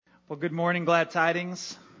Well, good morning, Glad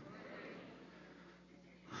Tidings.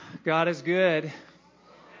 God is good. If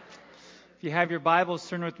you have your Bibles,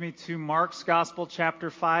 turn with me to Mark's Gospel, chapter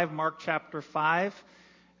 5, Mark chapter 5,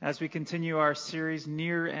 as we continue our series,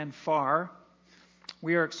 Near and Far.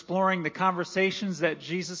 We are exploring the conversations that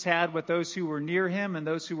Jesus had with those who were near him and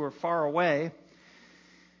those who were far away.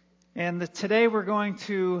 And today we're going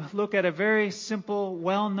to look at a very simple,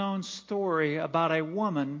 well-known story about a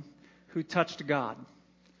woman who touched God.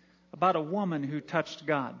 About a woman who touched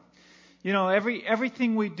God. You know,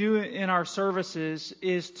 everything we do in our services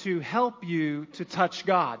is to help you to touch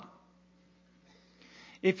God.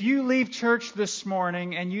 If you leave church this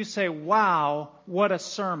morning and you say, wow, what a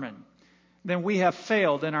sermon, then we have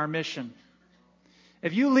failed in our mission.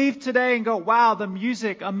 If you leave today and go, wow, the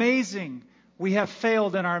music, amazing, we have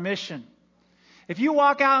failed in our mission. If you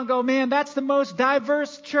walk out and go, man, that's the most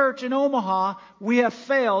diverse church in Omaha, we have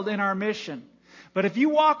failed in our mission. But if you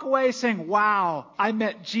walk away saying, wow, I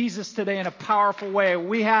met Jesus today in a powerful way,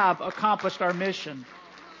 we have accomplished our mission.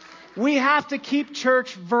 We have to keep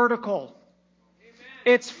church vertical.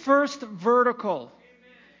 It's first vertical.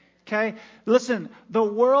 Okay? Listen, the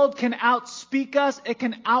world can outspeak us, it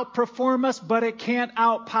can outperform us, but it can't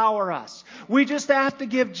outpower us. We just have to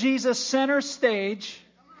give Jesus center stage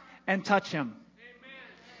and touch him.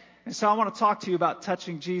 And so I want to talk to you about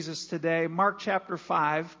touching Jesus today. Mark chapter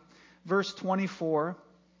 5. Verse 24,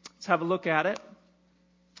 let's have a look at it,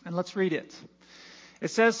 and let's read it. It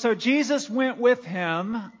says, so Jesus went with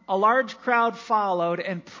him, a large crowd followed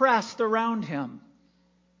and pressed around him.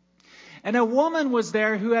 And a woman was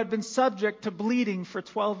there who had been subject to bleeding for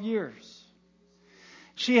 12 years.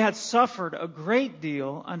 She had suffered a great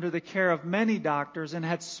deal under the care of many doctors and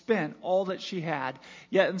had spent all that she had.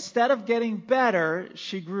 Yet instead of getting better,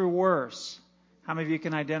 she grew worse. How many of you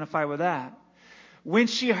can identify with that? When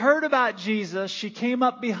she heard about Jesus, she came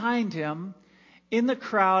up behind him in the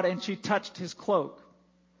crowd and she touched his cloak.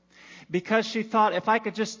 Because she thought, if I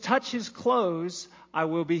could just touch his clothes, I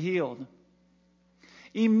will be healed.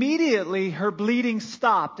 Immediately her bleeding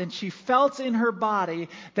stopped and she felt in her body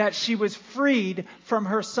that she was freed from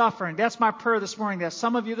her suffering. That's my prayer this morning, that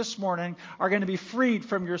some of you this morning are going to be freed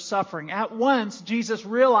from your suffering. At once, Jesus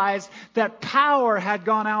realized that power had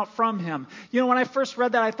gone out from him. You know, when I first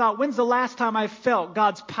read that, I thought, when's the last time I felt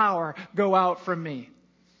God's power go out from me?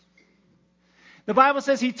 The Bible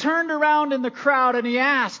says he turned around in the crowd and he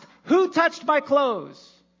asked, who touched my clothes?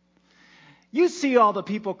 You see all the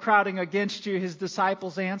people crowding against you, his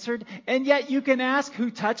disciples answered, and yet you can ask,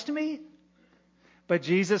 who touched me? But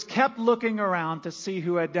Jesus kept looking around to see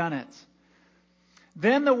who had done it.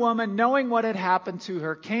 Then the woman, knowing what had happened to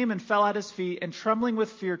her, came and fell at his feet and trembling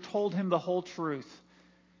with fear told him the whole truth.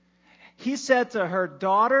 He said to her,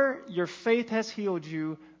 daughter, your faith has healed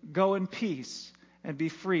you. Go in peace and be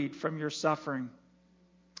freed from your suffering.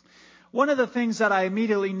 One of the things that I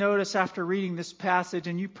immediately noticed after reading this passage,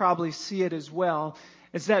 and you probably see it as well,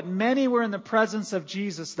 is that many were in the presence of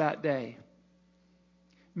Jesus that day.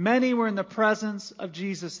 Many were in the presence of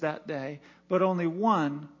Jesus that day, but only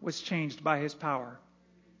one was changed by his power.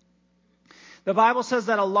 The Bible says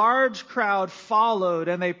that a large crowd followed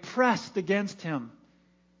and they pressed against him.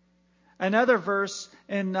 Another verse,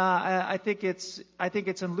 in I think it's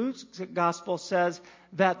in Luke's gospel, says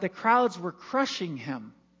that the crowds were crushing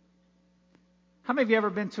him. How many of you ever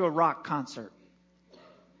been to a rock concert?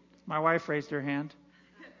 My wife raised her hand.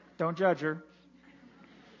 Don't judge her.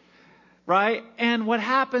 Right? And what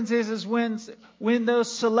happens is when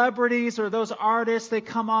those celebrities or those artists, they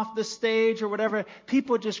come off the stage or whatever,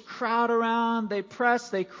 people just crowd around, they press,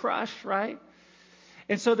 they crush, right?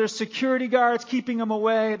 And so there's security guards keeping them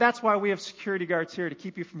away. That's why we have security guards here, to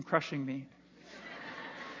keep you from crushing me.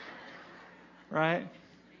 Right?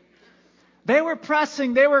 They were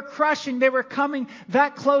pressing, they were crushing, they were coming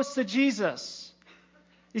that close to Jesus.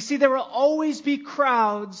 You see, there will always be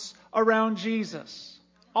crowds around Jesus.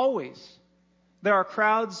 Always. There are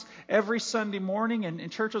crowds every Sunday morning and in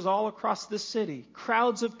churches all across this city.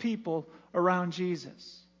 Crowds of people around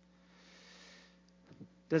Jesus.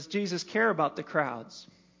 Does Jesus care about the crowds?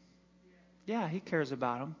 Yeah, he cares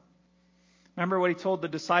about them. Remember what he told the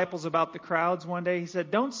disciples about the crowds one day? He said,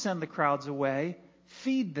 don't send the crowds away,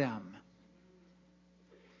 feed them.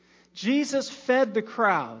 Jesus fed the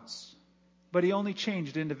crowds, but he only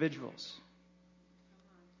changed individuals.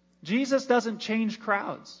 Jesus doesn't change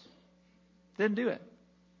crowds. Didn't do it.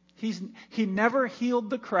 He never healed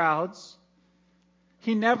the crowds.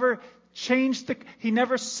 He never saved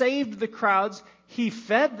the crowds. He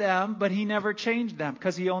fed them, but he never changed them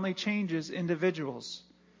because he only changes individuals.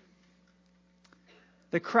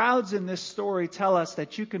 The crowds in this story tell us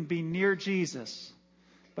that you can be near Jesus,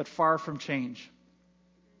 but far from change.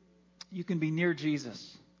 You can be near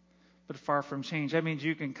Jesus, but far from change. That means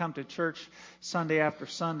you can come to church Sunday after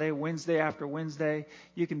Sunday, Wednesday after Wednesday.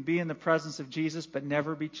 You can be in the presence of Jesus, but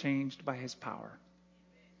never be changed by His power.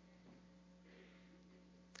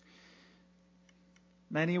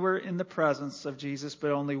 Many were in the presence of Jesus,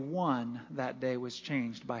 but only one that day was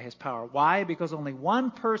changed by His power. Why? Because only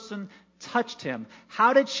one person touched Him.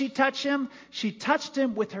 How did she touch Him? She touched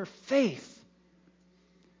Him with her faith.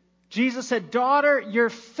 Jesus said, "Daughter, your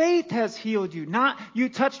faith has healed you." Not, "You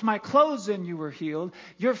touched my clothes and you were healed."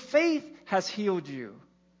 Your faith has healed you.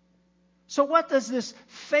 So what does this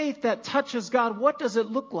faith that touches God, what does it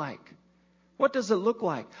look like? What does it look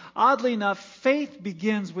like? Oddly enough, faith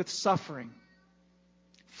begins with suffering.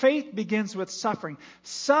 Faith begins with suffering.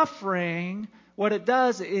 Suffering, what it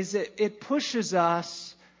does is it pushes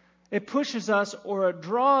us or it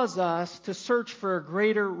draws us to search for a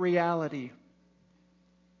greater reality.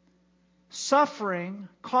 Suffering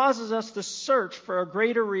causes us to search for a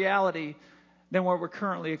greater reality than what we're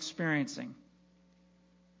currently experiencing.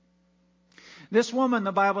 This woman,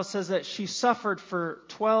 the Bible says that she suffered for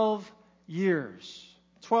 12 years.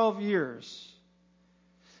 12 years.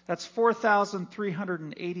 That's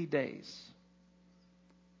 4,380 days.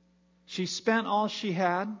 She spent all she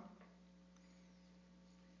had.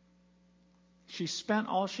 She spent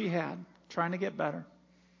all she had trying to get better.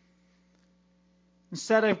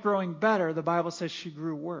 Instead of growing better, the Bible says she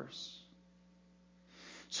grew worse.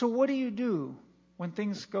 So what do you do when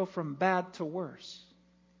things go from bad to worse?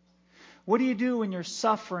 What do you do when you're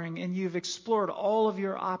suffering and you've explored all of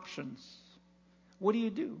your options? What do you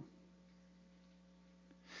do?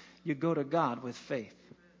 You go to God with faith.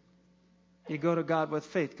 You go to God with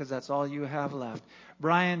faith because that's all you have left.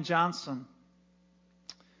 Brian Johnson,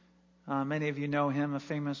 many of you know him, a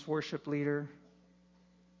famous worship leader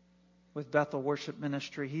with Bethel Worship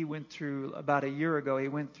Ministry. He went through, about a year ago,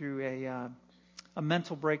 a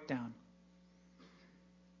mental breakdown.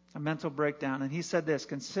 A mental breakdown. And he said this,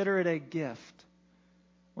 "Consider it a gift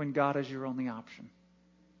when God is your only option."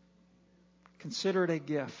 Consider it a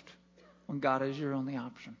gift when God is your only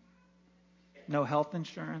option. No health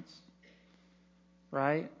insurance,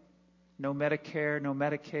 right? No Medicare, no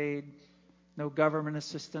Medicaid, no government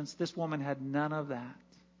assistance. This woman had none of that.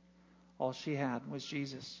 All she had was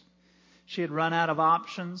Jesus. She had run out of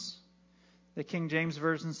options. The King James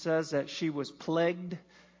Version says that she was plagued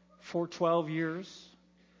for 12 years.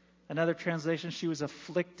 Another translation, she was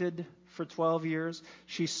afflicted for 12 years.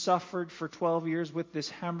 She suffered for 12 years with this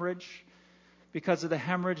hemorrhage. Because of the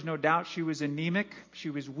hemorrhage, no doubt she was anemic. She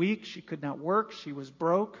was weak. She could not work. She was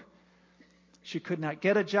broke. She could not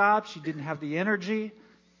get a job. She didn't have the energy.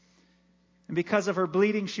 And because of her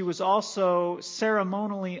bleeding, she was also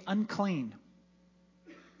ceremonially unclean.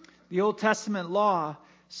 The Old Testament law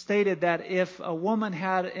stated that if a woman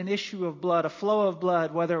had an issue of blood, a flow of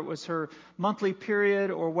blood, whether it was her monthly period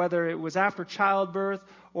or whether it was after childbirth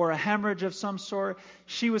or a hemorrhage of some sort,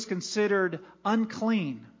 she was considered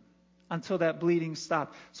unclean until that bleeding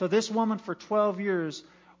stopped. So this woman for 12 years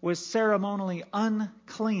was ceremonially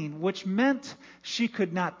unclean, which meant she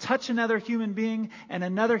could not touch another human being and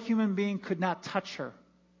another human being could not touch her.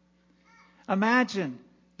 Imagine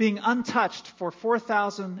being untouched for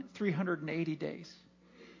 4,380 days.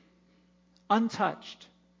 Untouched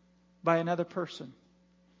by another person.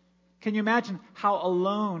 Can you imagine how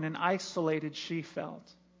alone and isolated she felt?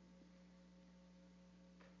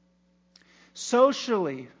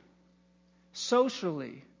 Socially,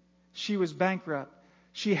 she was bankrupt.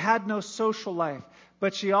 She had no social life,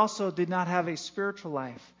 but she also did not have a spiritual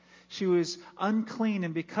life. She was unclean,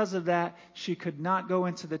 and because of that, she could not go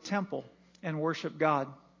into the temple and worship God.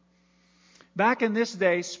 Back in this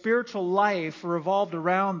day, spiritual life revolved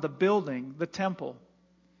around the building, the temple.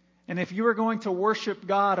 And if you were going to worship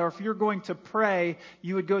God or if you're going to pray,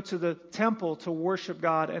 you would go to the temple to worship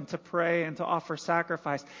God and to pray and to offer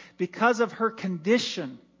sacrifice. Because of her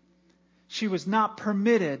condition, she was not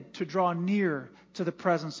permitted to draw near to the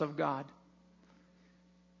presence of God.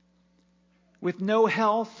 With no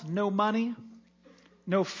health, no money,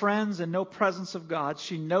 no friends, and no presence of God,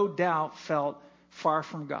 she no doubt felt far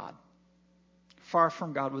from God. Far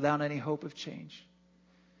from God, without any hope of change.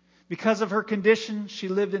 Because of her condition, she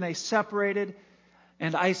lived in a separated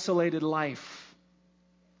and isolated life.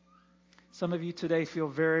 Some of you today feel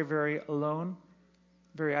very, very alone,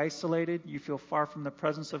 very isolated. You feel far from the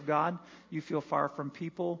presence of God. You feel far from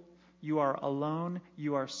people. You are alone.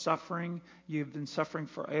 You are suffering. You've been suffering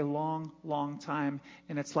for a long, long time,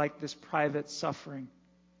 and it's like this private suffering.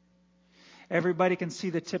 Everybody can see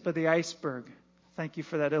the tip of the iceberg. Thank you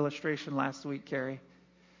for that illustration last week, Carrie.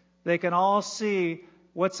 They can all see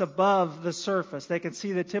what's above the surface. They can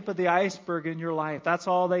see the tip of the iceberg in your life. That's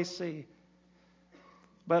all they see.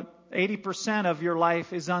 But 80% of your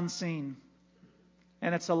life is unseen.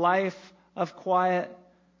 And it's a life of quiet,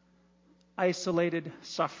 isolated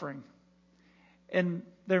suffering. And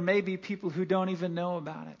there may be people who don't even know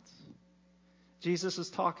about it. Jesus is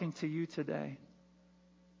talking to you today.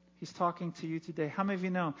 He's talking to you today. How many of you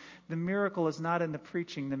know the miracle is not in the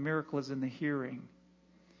preaching, the miracle is in the hearing?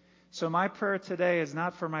 So my prayer today is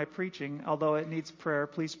not for my preaching, although it needs prayer.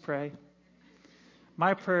 Please pray.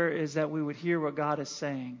 My prayer is that we would hear what God is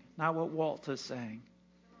saying, not what Walt is saying.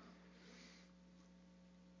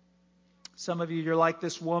 Some of you, you're like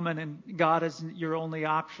this woman, and God is your only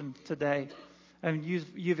option today. And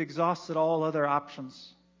you've exhausted all other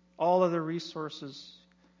options, all other resources.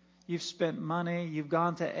 You've spent money. You've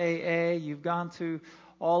gone to AA. You've gone to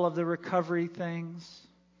all of the recovery things.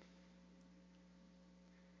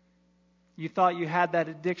 You thought you had that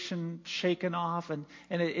addiction shaken off, and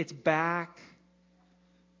it's back.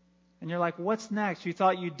 And you're like, what's next? You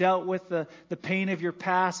thought you dealt with the pain of your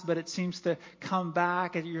past, but it seems to come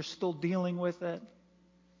back and you're still dealing with it.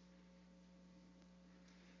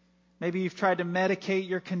 Maybe you've tried to medicate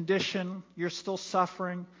your condition. You're still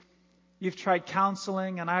suffering. You've tried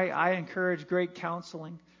counseling, and I encourage great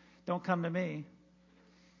counseling. Don't come to me,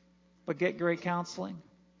 but get great counseling.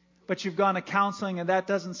 But you've gone to counseling, and that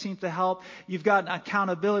doesn't seem to help. You've got an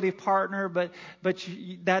accountability partner, but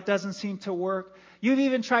that doesn't seem to work. You've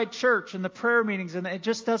even tried church and the prayer meetings, and it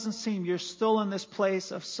just doesn't seem. You're still in this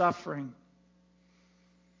place of suffering.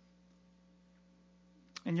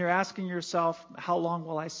 And you're asking yourself, how long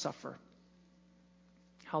will I suffer?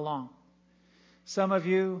 How long? Some of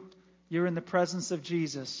you, you're in the presence of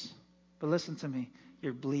Jesus. But listen to me,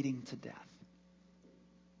 you're bleeding to death.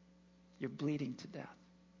 You're bleeding to death.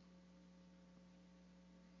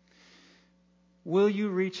 Will you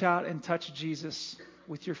reach out and touch Jesus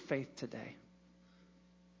with your faith today?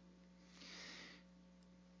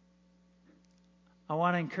 I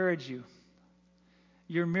want to encourage you.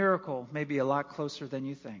 Your miracle may be a lot closer than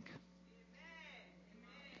you think.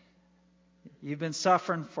 You've been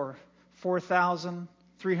suffering for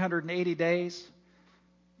 4,380 days,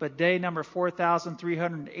 but day number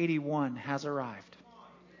 4,381 has arrived.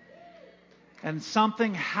 And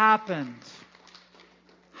something happened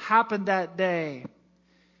that day.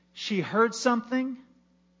 She heard something,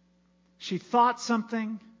 she thought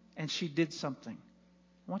something, and she did something.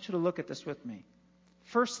 I want you to look at this with me.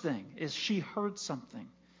 First thing is she heard something.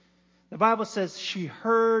 The Bible says she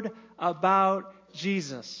heard about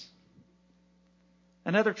Jesus.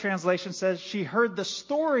 Another translation says she heard the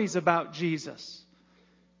stories about Jesus.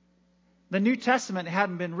 The New Testament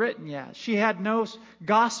hadn't been written yet. She had no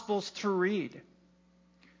Gospels to read.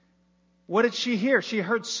 What did she hear? She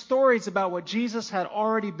heard stories about what Jesus had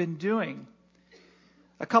already been doing.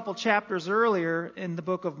 A couple chapters earlier in the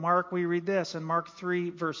book of Mark, we read this in Mark 3,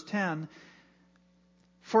 verse 10.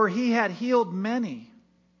 For he had healed many.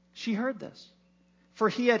 She heard this. For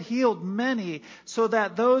he had healed many, so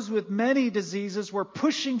that those with many diseases were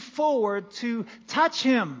pushing forward to touch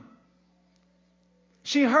him.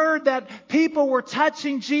 She heard that people were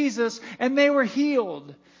touching Jesus and they were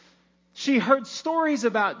healed. She heard stories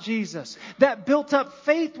about Jesus that built up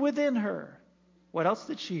faith within her. What else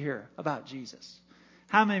did she hear about Jesus?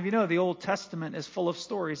 How many of you know the Old Testament is full of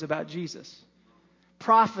stories about Jesus?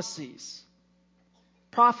 Prophecies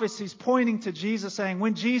pointing to Jesus, saying,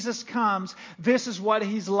 when Jesus comes, this is what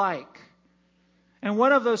he's like. And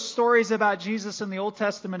one of those stories about Jesus in the Old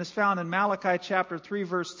Testament is found in Malachi chapter 3,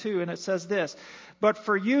 verse 2, and it says this, but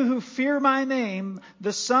for you who fear my name,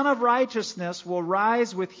 the Son of Righteousness will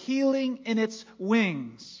rise with healing in its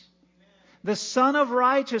wings. The Son of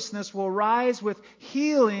Righteousness will rise with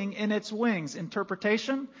healing in its wings.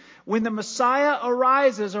 Interpretation: when the Messiah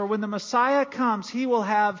arises, or when the Messiah comes, he will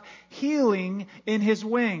have healing in his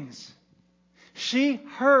wings. She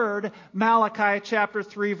heard Malachi chapter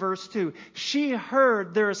 3, verse 2. She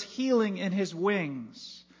heard there is healing in his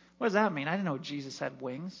wings. What does that mean? I didn't know Jesus had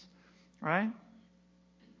wings, right?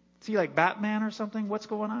 Is he like Batman or something? What's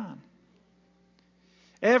going on?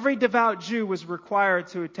 Every devout Jew was required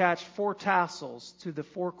to attach 4 tassels to the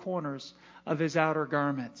 4 corners of his outer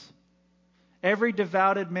garment. Every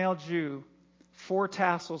devoted male Jew, 4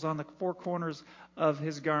 tassels on the 4 corners of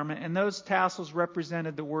his garment, and those tassels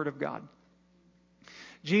represented the Word of God.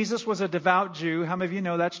 Jesus was a devout Jew. How many of you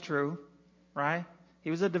know that's true? Right?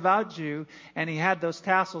 He was a devout Jew, and he had those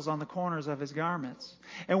tassels on the corners of his garments.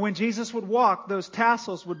 And when Jesus would walk, those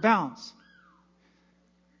tassels would bounce.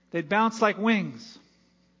 They'd bounce like wings.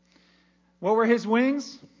 What were his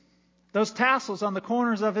wings? Those tassels on the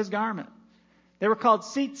corners of his garment. They were called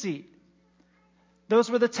tzitzit. Those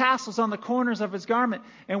were the tassels on the corners of his garment.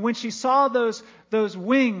 And when she saw those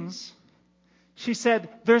wings, she said,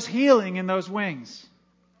 there's healing in those wings.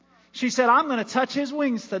 She said, I'm going to touch his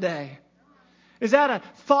wings today. Is that a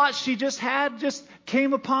thought she just had, just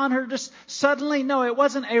came upon her just suddenly? No, it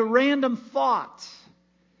wasn't a random thought.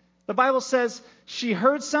 The Bible says she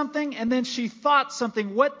heard something and then she thought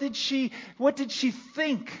something. What did she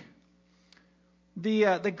think?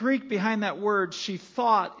 The Greek behind that word, she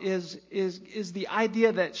thought, is the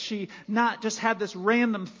idea that she not just had this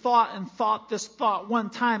random thought and thought this thought one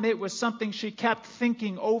time. It was something she kept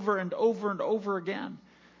thinking over and over and over again.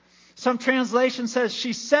 Some translation says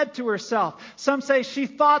she said to herself. Some say she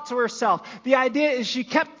thought to herself. The idea is she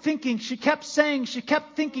kept thinking, she kept saying, she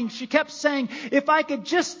kept thinking, she kept saying, if I could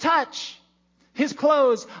just touch his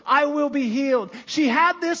clothes, I will be healed. She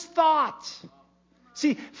had this thought.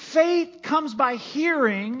 See, faith comes by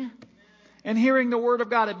hearing and hearing the Word of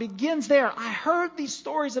God. It begins there. I heard these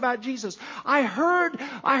stories about Jesus. I heard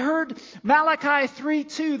Malachi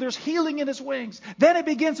 3:2. There's healing in his wings. Then it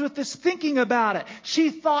begins with this thinking about it. She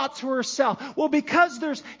thought to herself, well, because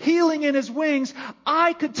there's healing in his wings,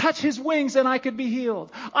 I could touch his wings and I could be healed.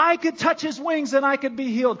 I could touch his wings and I could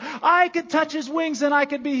be healed. I could touch his wings and I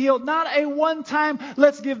could be healed. Not a one-time,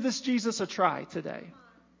 let's give this Jesus a try today.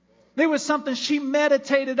 There was something she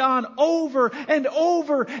meditated on over and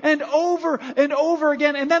over and over and over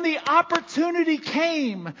again. And then the opportunity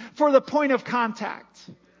came for the point of contact.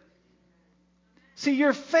 See,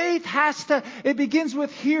 your faith it begins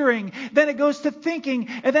with hearing, then it goes to thinking,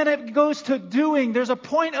 and then it goes to doing. There's a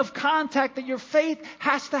point of contact that your faith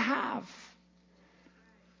has to have.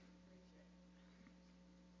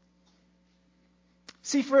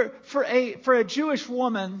 See, for a Jewish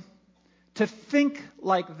woman to think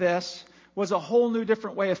like this was a whole new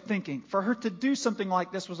different way of thinking. For her to do something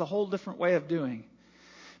like this was a whole different way of doing.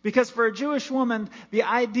 Because for a Jewish woman, the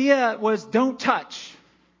idea was don't touch.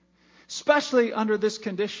 Especially under this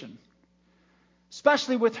condition.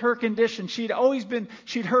 Especially with her condition. She'd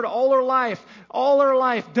heard all her life,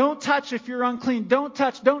 don't touch if you're unclean. Don't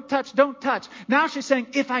touch, don't touch, don't touch. Now she's saying,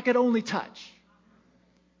 if I could only touch.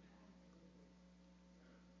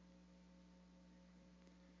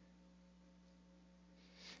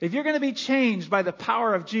 If you're going to be changed by the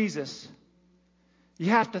power of Jesus, you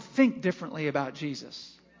have to think differently about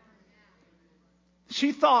Jesus.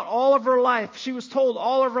 She thought all of her life, she was told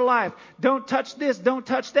all of her life, don't touch this, don't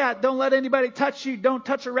touch that, don't let anybody touch you, don't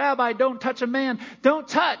touch a rabbi, don't touch a man, don't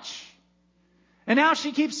touch. And now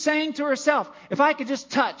she keeps saying to herself, if I could just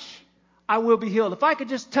touch, I will be healed. If I could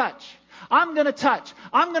just touch, I'm going to touch.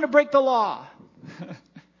 I'm going to break the law.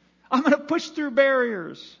 I'm going to push through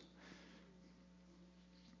barriers.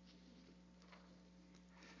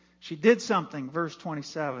 She did something, verse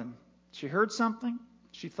 27. She heard something,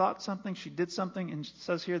 she thought something, she did something, and it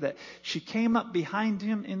says here that she came up behind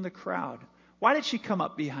him in the crowd. Why did she come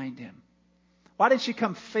up behind him? Why did she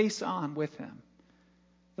come face on with him?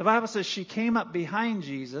 The Bible says she came up behind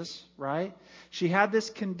Jesus, right? She had this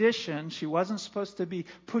condition. She wasn't supposed to be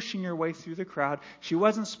pushing her way through the crowd. She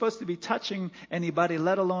wasn't supposed to be touching anybody,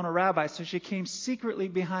 let alone a rabbi. So she came secretly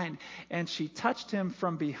behind and she touched him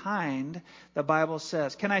from behind, the Bible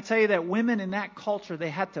says. Can I tell you that women in that culture, they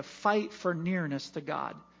had to fight for nearness to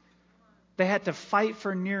God. They had to fight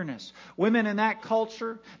for nearness. Women in that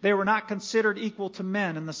culture, they were not considered equal to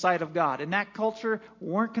men in the sight of God. In that culture,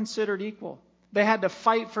 weren't considered equal. They had to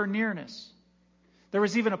fight for nearness. There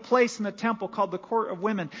was even a place in the temple called the Court of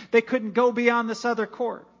Women. They couldn't go beyond this other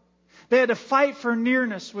court. They had to fight for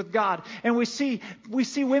nearness with God. And we see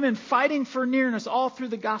women fighting for nearness all through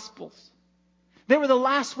the Gospels. They were the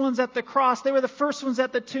last ones at the cross. They were the first ones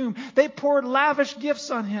at the tomb. They poured lavish gifts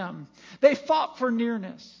on him. They fought for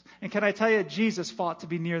nearness. And can I tell you, Jesus fought to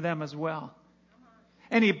be near them as well.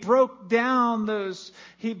 And he broke down those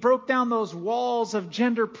walls of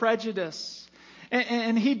gender prejudice.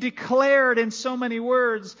 And he declared in so many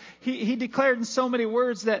words, he declared in so many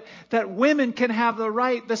words that women can have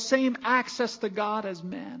the same access to God as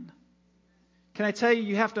men. Can I tell you,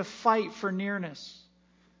 you have to fight for nearness.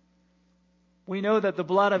 We know that the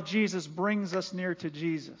blood of Jesus brings us near to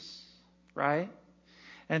Jesus, right?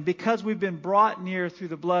 And because we've been brought near through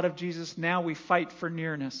the blood of Jesus, now we fight for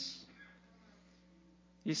nearness.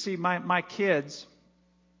 You see, my kids,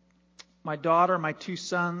 my daughter, my two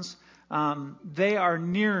sons, they are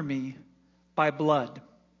near me by blood.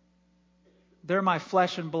 They're my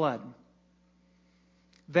flesh and blood.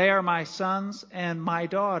 They are my sons and my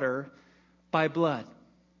daughter by blood.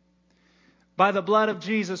 By the blood of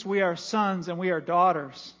Jesus, we are sons and we are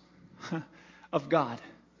daughters of God.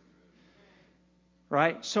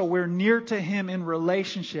 Right? So we're near to Him in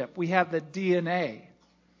relationship. We have the DNA.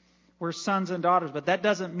 We're sons and daughters, but that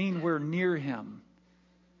doesn't mean we're near Him.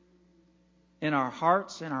 In our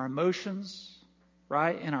hearts, in our emotions,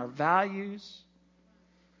 right? In our values.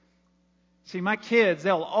 See, my kids,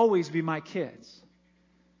 they'll always be my kids.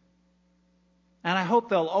 And I hope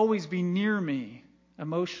they'll always be near me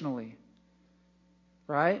emotionally.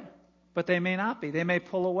 Right? But they may not be. They may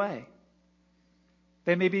pull away.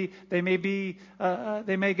 They may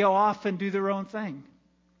go off and do their own thing.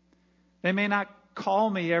 They may not call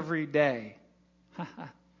me every day.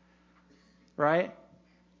 Right?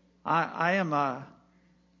 I'm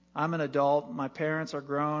an adult. My parents are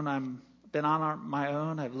grown. I've been on my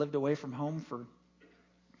own. I've lived away from home for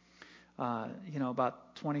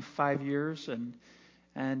about 25 years, and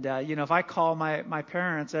if I call my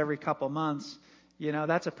parents every couple months,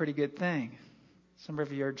 that's a pretty good thing. Some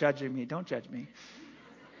of you are judging me. Don't judge me.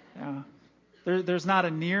 There's not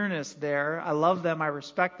a nearness there. I love them. I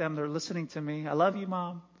respect them. They're listening to me. I love you,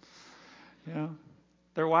 Mom.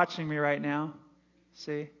 They're watching me right now.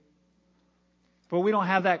 See? But we don't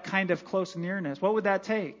have that kind of close nearness. What would that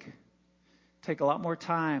take? Take a lot more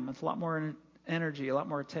time, a lot more energy, a lot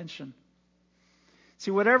more attention.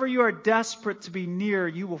 See, whatever you are desperate to be near,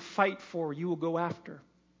 you will fight for, you will go after.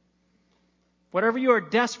 Whatever you are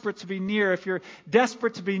desperate to be near, if you're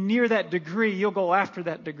desperate to be near that degree, you'll go after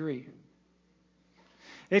that degree.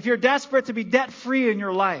 If you're desperate to be debt-free in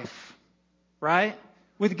your life, right,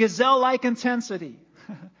 with gazelle-like intensity,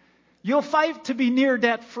 you'll fight to be near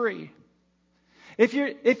debt-free. If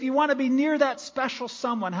you want to be near that special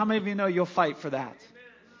someone, how many of you know you'll fight for that?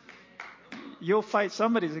 You'll fight.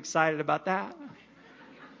 Somebody's excited about that.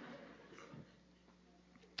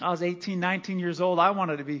 I was 18, 19 years old.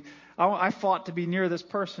 I fought to be near this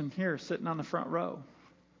person here sitting on the front row,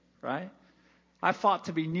 right? I fought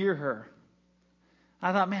to be near her.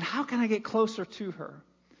 I thought, man, how can I get closer to her?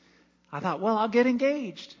 I thought, well, I'll get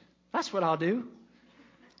engaged. That's what I'll do.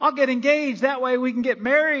 I'll get engaged. That way we can get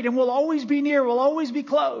married and we'll always be near. We'll always be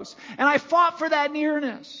close. And I fought for that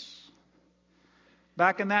nearness.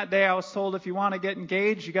 Back in that day, I was told if you want to get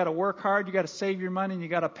engaged, you got to work hard, you got to save your money, and you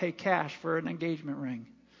got to pay cash for an engagement ring.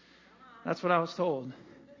 That's what I was told.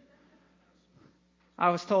 I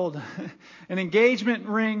was told an engagement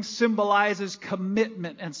ring symbolizes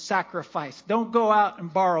commitment and sacrifice. Don't go out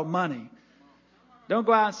and borrow money. Don't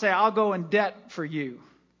go out and say, I'll go in debt for you.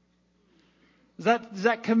 Is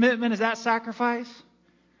that commitment? Is that sacrifice?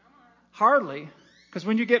 Hardly. Because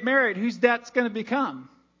when you get married, whose debt's going to become?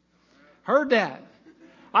 Her debt.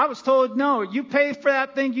 I was told, no, you pay for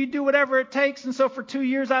that thing, you do whatever it takes. And so for 2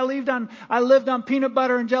 years, I lived on peanut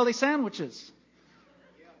butter and jelly sandwiches.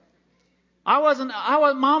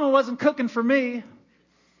 Mama wasn't cooking for me.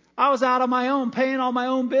 I was out on my own, paying all my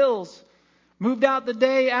own bills. Moved out the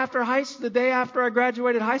day after I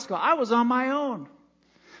graduated high school. I was on my own.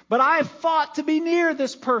 But I fought to be near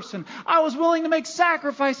this person. I was willing to make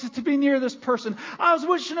sacrifices to be near this person. I was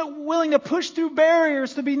willing to push through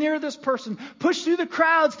barriers to be near this person. Push through the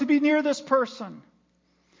crowds to be near this person.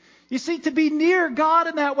 You see, to be near God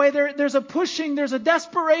in that way, there's a pushing, there's a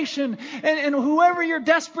desperation. And whoever you're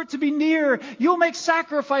desperate to be near, you'll make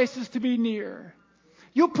sacrifices to be near.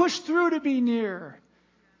 You'll push through to be near.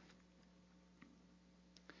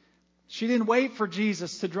 She didn't wait for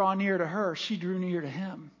Jesus to draw near to her. She drew near to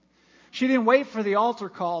Him. She didn't wait for the altar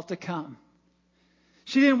call to come.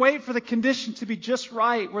 She didn't wait for the condition to be just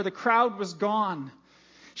right where the crowd was gone.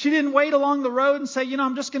 She didn't wait along the road and say,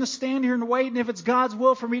 I'm just going to stand here and wait. And if it's God's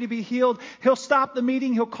will for me to be healed, He'll stop the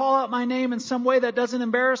meeting. He'll call out my name in some way that doesn't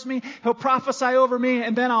embarrass me. He'll prophesy over me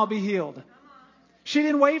and then I'll be healed. She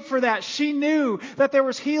didn't wait for that. She knew that there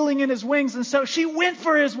was healing in His wings. And so she went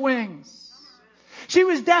for His wings. She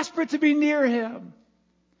was desperate to be near Him.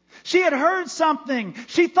 She had heard something.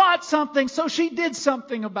 She thought something. So she did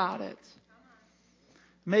something about it.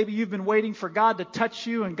 Maybe you've been waiting for God to touch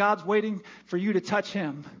you and God's waiting for you to touch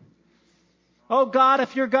Him. Oh God,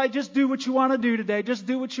 if you're God, just do what you want to do today. Just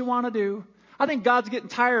do what you want to do. I think God's getting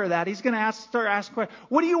tired of that. He's going to start asking questions.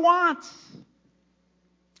 What do you want?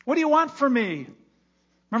 What do you want from me?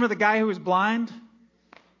 Remember the guy who was blind?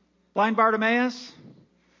 Blind Bartimaeus?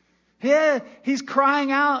 Yeah, he's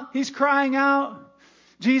crying out. He's crying out.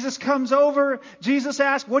 Jesus comes over. Jesus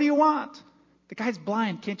asks, what do you want? The guy's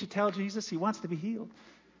blind. Can't you tell Jesus? He wants to be healed.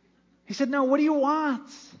 He said, no, what do you want?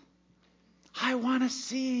 I want to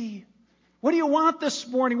see. What do you want this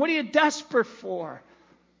morning? What are you desperate for?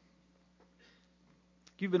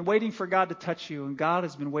 You've been waiting for God to touch you, and God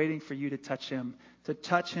has been waiting for you to touch Him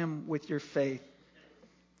with your faith.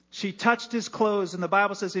 She touched His clothes, and the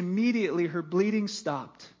Bible says immediately her bleeding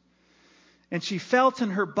stopped. And she felt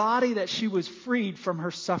in her body that she was freed from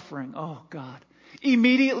her suffering. Oh, God.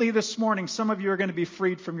 Immediately this morning, some of you are going to be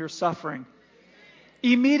freed from your suffering.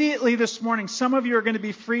 Immediately this morning, some of you are going to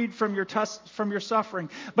be freed from your suffering.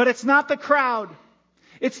 But it's not the crowd.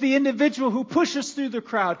 It's the individual who pushes through the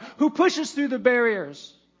crowd, who pushes through the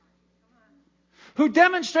barriers, who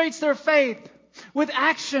demonstrates their faith with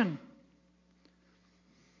action.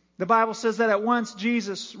 The Bible says that at once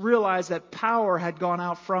Jesus realized that power had gone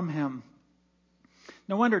out from him.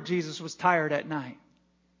 No wonder Jesus was tired at night.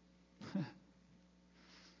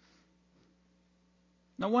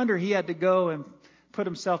 No wonder he had to go and put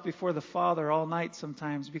himself before the Father all night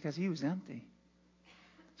sometimes, because he was empty.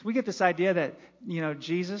 So we get this idea that,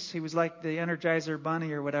 Jesus, he was like the Energizer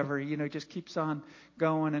Bunny or whatever, just keeps on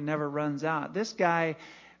going and never runs out. This guy,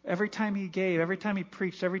 every time he gave, every time he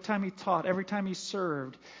preached, every time he taught, every time he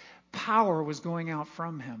served, power was going out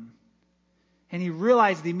from him. And he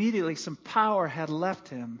realized immediately some power had left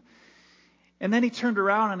him. And then he turned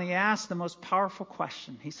around and he asked the most powerful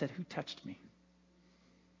question. He said, "Who touched me?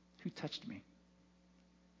 Who touched me?"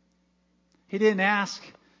 He didn't ask,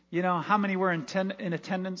 how many were in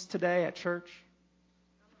attendance today at church.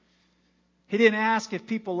 He didn't ask if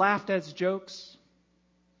people laughed at his jokes.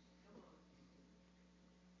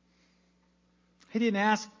 He didn't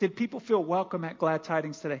ask, did people feel welcome at Glad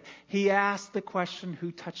Tidings today? He asked the question,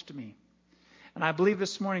 "Who touched me?" And I believe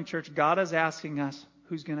this morning, church, God is asking us,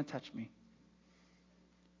 who's going to touch me?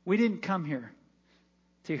 We didn't come here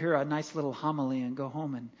to hear a nice little homily and go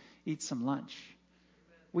home and eat some lunch.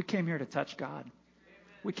 We came here to touch God.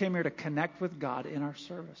 We came here to connect with God in our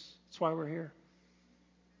service. That's why we're here.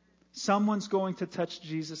 Someone's going to touch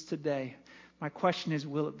Jesus today. My question is,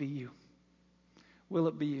 will it be you? Will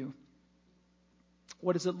it be you?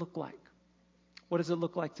 What does it look like? What does it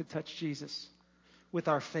look like to touch Jesus with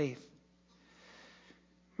our faith?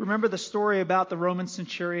 Remember the story about the Roman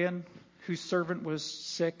centurion whose servant was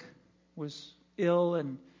sick, was ill,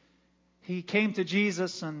 and he came to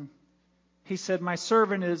Jesus and he said, "My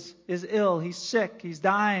servant is ill. He's sick. He's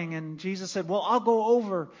dying." And Jesus said, "Well, I'll go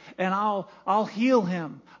over and I'll heal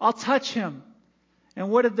him. I'll touch him." And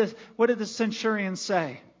what did the centurion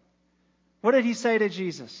say? What did he say to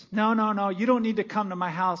Jesus? No. You don't need to come to my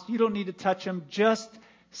house. You don't need to touch him. Just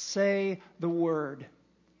say the word.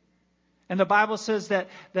 And the Bible says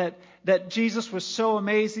that Jesus was so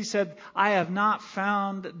amazed. He said, "I have not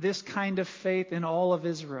found this kind of faith in all of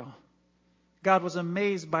Israel." God was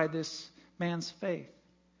amazed by this man's faith.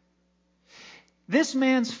 This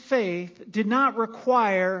man's faith did not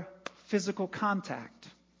require physical contact.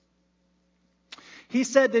 He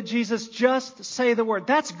said to Jesus, "Just say the word."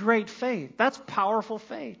 That's great faith. That's powerful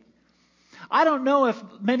faith. I don't know if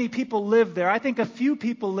many people live there. I think a few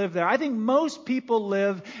people live there. I think most people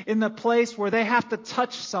live in the place where they have to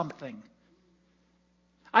touch something.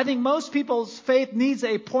 I think most people's faith needs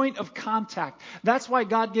a point of contact. That's why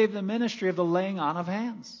God gave the ministry of the laying on of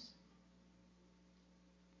hands.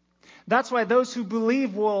 That's why those who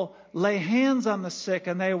believe will lay hands on the sick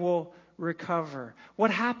and they will recover. What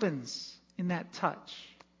happens in that touch?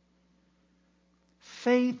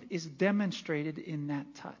 Faith is demonstrated in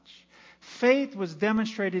that touch. Faith was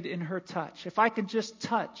demonstrated in her touch. If I could just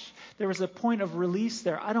touch, there was a point of release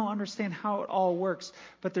there. I don't understand how it all works,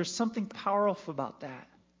 but there's something powerful about that.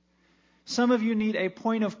 Some of you need a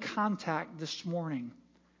point of contact this morning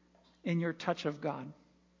in your touch of God.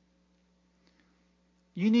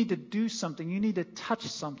 You need to do something. You need to touch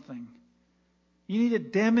something. You need to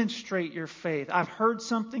demonstrate your faith. I've heard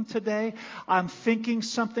something today. I'm thinking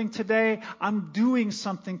something today. I'm doing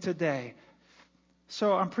something today.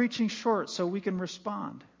 So I'm preaching short so we can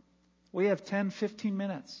respond. We have 10, 15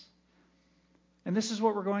 minutes. And this is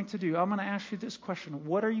what we're going to do. I'm going to ask you this question.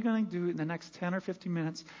 What are you going to do in the next 10 or 15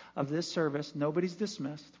 minutes of this service? Nobody's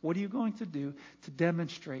dismissed. What are you going to do to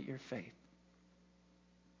demonstrate your faith?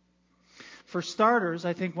 For starters,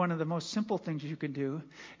 I think one of the most simple things you can do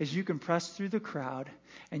is you can press through the crowd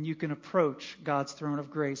and you can approach God's throne of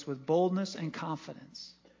grace with boldness and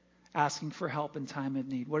confidence, asking for help in time of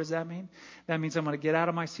need. What does that mean? That means I'm going to get out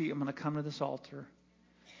of my seat. I'm going to come to this altar.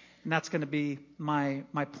 And that's going to be my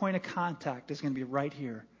point of contact is going to be right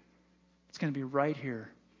here. It's going to be right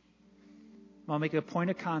here. I'll make a point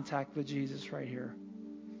of contact with Jesus right here.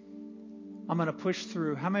 I'm going to push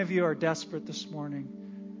through. How many of you are desperate this morning?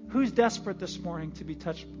 Who's desperate this morning to be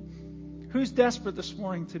touched? Who's desperate this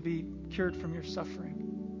morning to be cured from your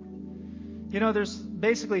suffering? There's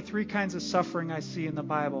basically three kinds of suffering I see in the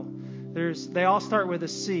Bible. They all start with a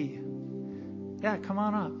C. Yeah, come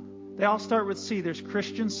on up. They all start with C. There's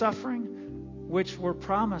Christian suffering, which we're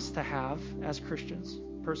promised to have as Christians,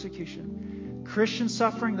 persecution. Christian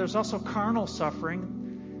suffering, there's also carnal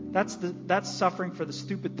suffering. That's suffering for the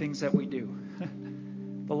stupid things that we do.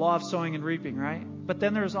 The law of sowing and reaping, right? But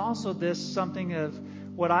then there's also something of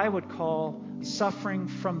what I would call suffering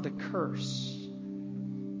from the curse.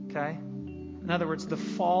 Okay? In other words, the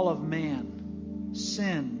fall of man.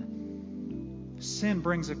 Sin. Sin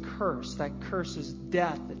brings a curse. That curse is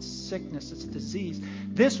death, it's sickness, it's disease.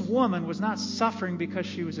 This woman was not suffering because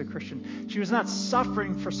she was a Christian. She was not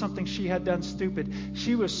suffering for something she had done stupid.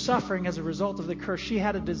 She was suffering as a result of the curse. She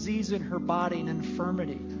had a disease in her body, an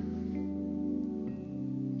infirmity.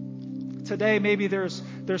 Today, maybe there's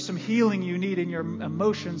some healing you need in your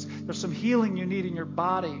emotions. There's some healing you need in your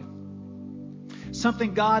body.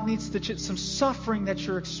 Something God needs to some suffering that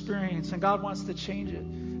you're experiencing, and God wants to change it.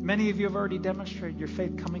 Many of you have already demonstrated your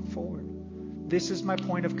faith coming forward. This is my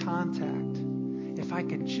point of contact. If I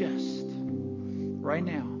could just, right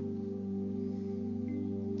now.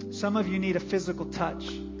 Some of you need a physical touch.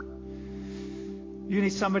 You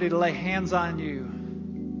need somebody to lay hands on you.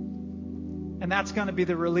 And that's going to be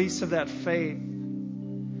the release of that faith.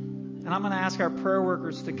 And I'm going to ask our prayer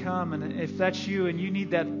workers to come. And if that's you and you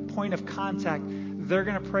need that point of contact, they're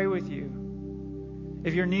going to pray with you.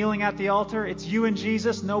 If you're kneeling at the altar, it's you and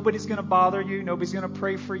Jesus. Nobody's going to bother you. Nobody's going to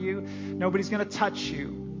pray for you. Nobody's going to touch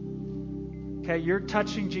you. Okay, you're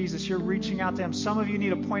touching Jesus. You're reaching out to Him. Some of you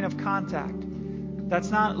need a point of contact. That's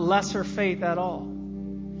not lesser faith at all.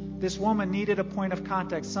 This woman needed a point of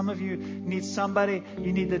contact. Some of you need somebody.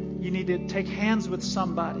 You need to take hands with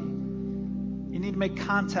somebody. You need to make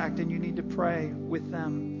contact and you need to pray with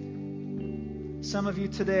them. Some of you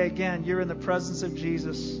today, again, you're in the presence of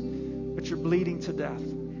Jesus, but you're bleeding to death.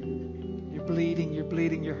 You're bleeding,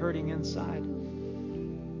 you're hurting inside.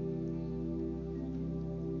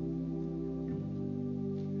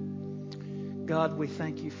 God, we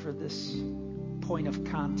thank you for this point of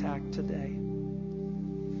contact today.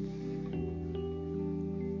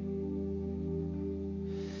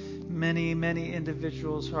 Many, many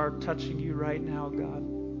individuals are touching you right now, God.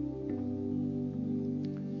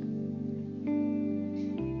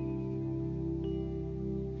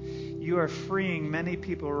 You are freeing many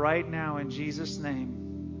people right now in Jesus'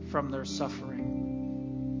 name from their suffering.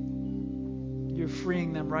 You're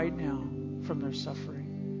freeing them right now from their suffering.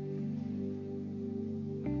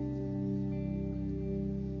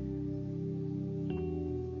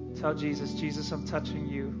 Tell Jesus, Jesus, I'm touching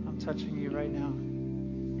you. I'm touching you right now.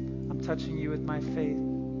 I'm touching you with my faith.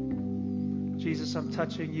 Jesus, I'm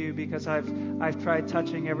touching you because I've tried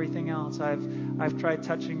touching everything else. I've tried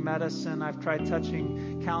touching medicine. I've tried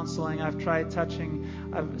touching counseling. I've tried touching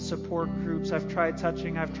support groups. I've tried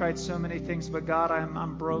so many things. But God,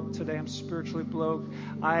 I'm broke today. I'm spiritually broke.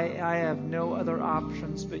 I have no other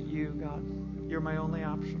options but you, God. You're my only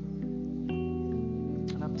option.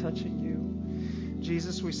 And I'm touching you.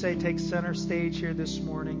 Jesus, we say take center stage here this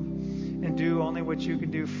morning and do only what you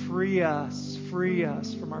can do. Free us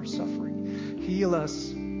from our suffering. Heal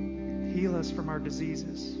us from our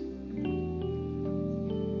diseases.